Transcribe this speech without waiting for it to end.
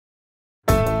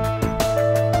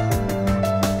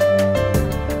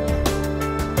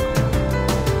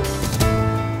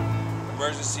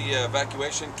the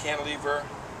evacuation cantilever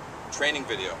training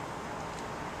video.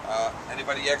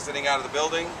 Anybody exiting out of the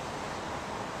building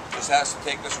just has to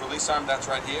take this release arm that's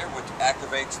right here, which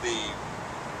activates the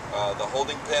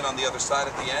holding pin on the other side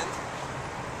at the end,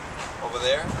 over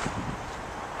there.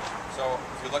 So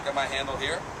if you look at my handle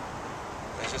here,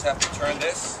 they just have to turn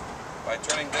this. By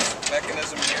turning this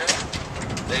mechanism here,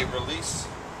 they release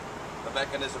the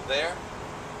mechanism there.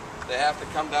 They have to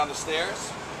come down the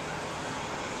stairs.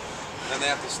 Then they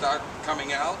have to start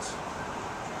coming out.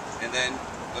 And then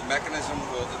the mechanism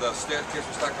will, the staircase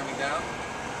will start coming down.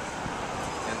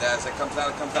 And as it comes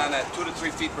down at 2 to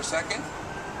 3 feet per second.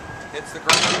 Hits the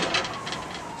ground,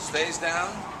 stays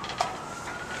down.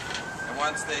 And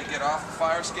once they get off the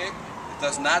fire escape, it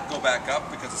does not go back up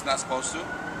because it's not supposed to.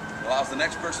 It allows the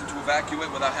next person to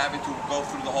evacuate without having to go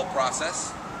through the whole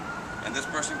process. And this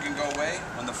person can go away.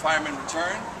 When the firemen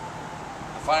return,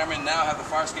 the firemen now have the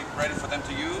fire escape ready for them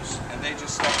to use, and they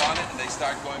just step on it and they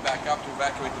start going back up to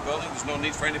evacuate the building. There's no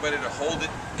need for anybody to hold it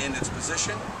in its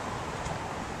position.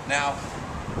 Now,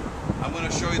 I'm going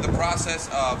to show you the process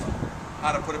of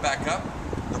how to put it back up.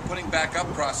 The putting back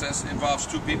up process involves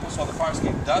two people, so the fire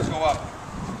escape does go up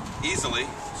easily,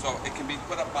 so it can be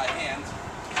put up by hand.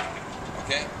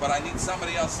 Okay, but I need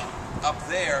somebody else up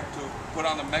there to put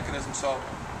on the mechanism, so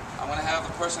I'm going to have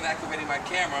the person activating my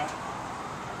camera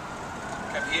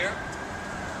come here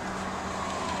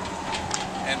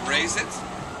and raise it.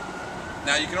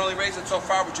 Now you can only raise it so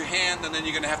far with your hand, and then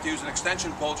you're going to have to use an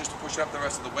extension pole just to push it up the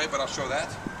rest of the way, but I'll show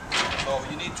that. So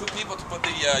you need two people to put the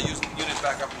unit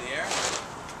back up in the air.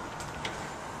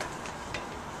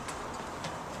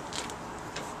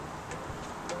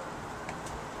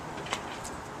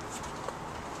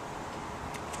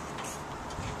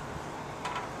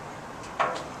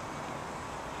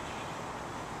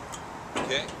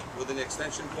 Okay, with an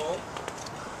extension pole,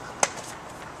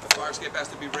 the fire escape has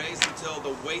to be raised until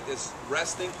the weight is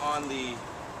resting on the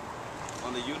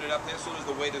unit up there. As soon as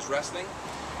the weight is resting,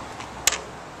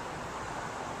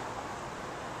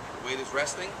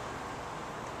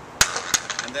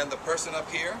 and then the person up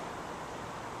here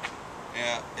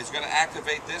is going to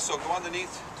activate this. So go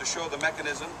underneath to show the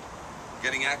mechanism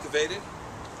getting activated.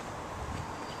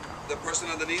 The person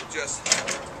underneath just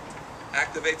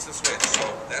activates the switch.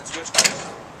 So that switch goes.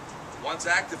 Once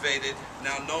activated,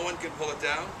 now no one can pull it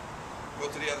down. Go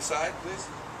to the other side, please.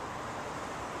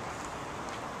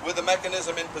 With the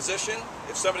mechanism in position,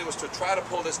 if somebody was to try to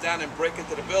pull this down and break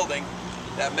into the building,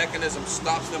 that mechanism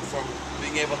stops them from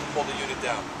being able to pull the unit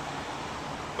down.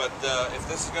 But if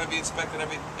this is going to be inspected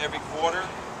every quarter,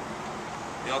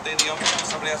 the only thing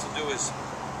somebody has to do is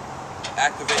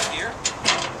activate here.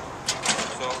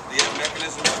 So the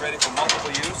mechanism is ready for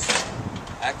multiple use.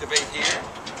 Activate here.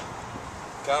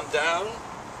 Come down.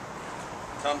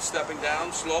 Come stepping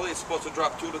down slowly. It's supposed to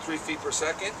drop 2 to 3 feet per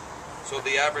second. So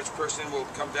the average person will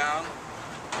come down.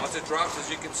 Once it drops, as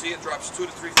you can see, it drops 2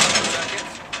 to 3 feet per second.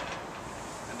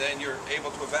 And then you're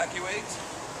able to evacuate.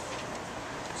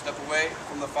 Step away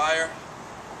from the fire,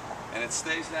 and it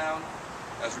stays down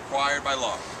as required by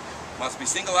law. Must be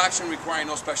single action requiring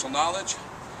no special knowledge.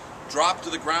 Drop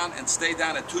to the ground and stay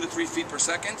down at 2 to 3 feet per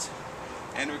second.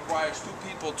 And requires two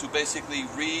people to basically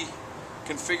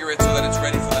reconfigure it so that it's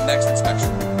ready for the next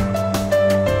inspection.